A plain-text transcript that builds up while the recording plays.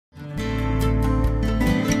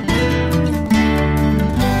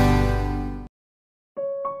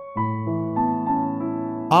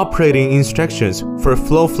Operating instructions for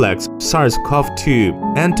Flowflex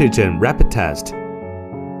SARS-CoV-2 Antigen rapid test.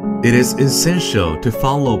 It is essential to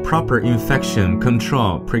follow proper infection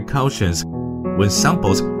control precautions when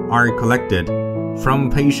samples are collected from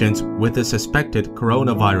patients with a suspected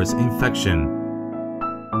coronavirus infection.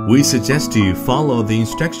 We suggest you follow the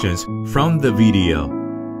instructions from the video.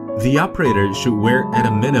 The operator should wear at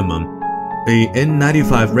a minimum a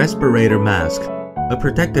N95 respirator mask, a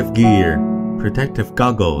protective gear, protective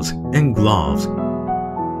goggles, and gloves.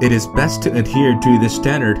 It is best to adhere to the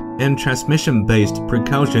standard and transmission-based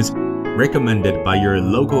precautions recommended by your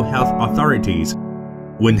local health authorities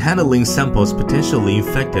when handling samples potentially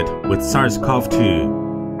infected with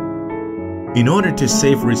SARS-CoV-2. In order to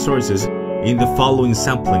save resources in the following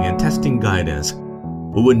sampling and testing guidance,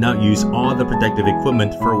 we would not use all the protective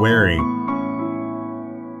equipment for wearing.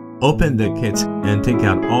 Open the kits and take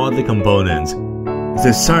out all the components.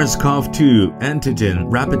 The SARS-CoV-2 Antigen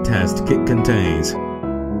rapid test kit contains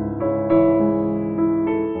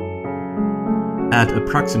add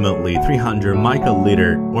approximately 300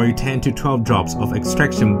 microliter or 10 to 12 drops of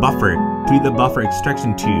extraction buffer to the buffer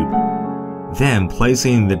extraction tube, then place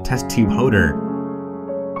in the test tube holder.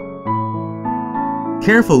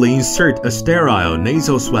 Carefully insert a sterile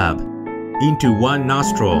nasal swab into one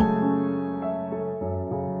nostril.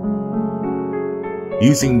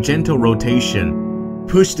 Using gentle rotation,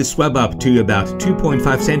 push the swab up to about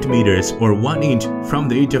 2.5 centimeters or 1 inch from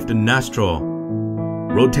the edge of the nostril.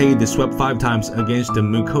 Rotate the swab 5 times against the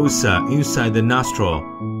mucosa inside the nostril.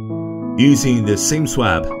 Using the same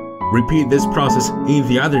swab, repeat this process in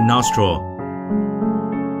the other nostril.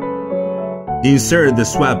 Insert the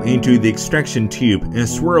swab into the extraction tube and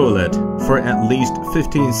swirl it for at least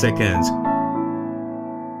 15 seconds.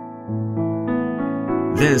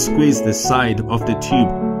 Then squeeze the side of the tube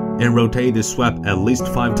and rotate the swab at least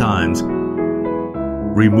 5 times.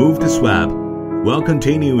 Remove the swab while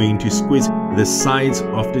continuing to squeeze the sides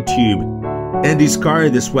of the tube and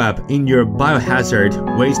discard the swab in your biohazard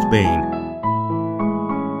waste bin.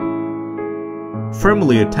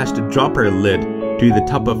 Firmly attach the dropper lid to the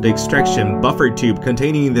top of the extraction buffer tube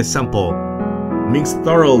containing the sample. Mix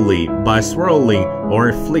thoroughly by swirling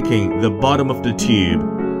or flicking the bottom of the tube.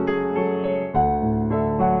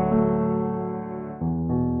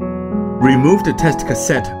 Remove the test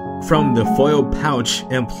cassette from the foil pouch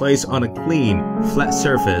and place on a clean, flat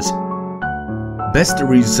surface. Best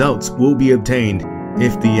results will be obtained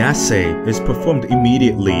if the assay is performed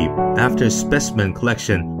immediately after specimen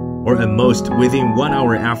collection or at most within 1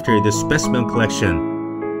 hour after the specimen collection.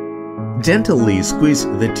 Gently squeeze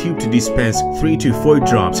the tube to dispense 3 to 4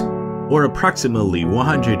 drops or approximately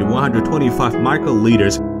 100 to 125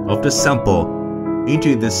 microliters of the sample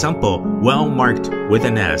into the sample well marked with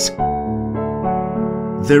an S.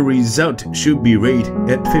 The result should be read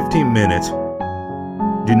at 15 minutes.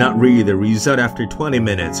 Do not read the result after 20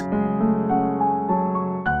 minutes.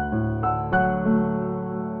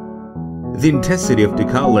 The intensity of the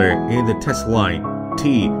color in the test line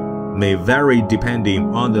T may vary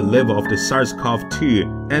depending on the level of the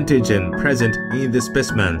SARS-CoV-2 antigen present in the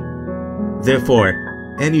specimen. Therefore,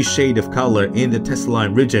 any shade of color in the test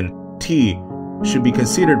line region T should be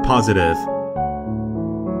considered positive.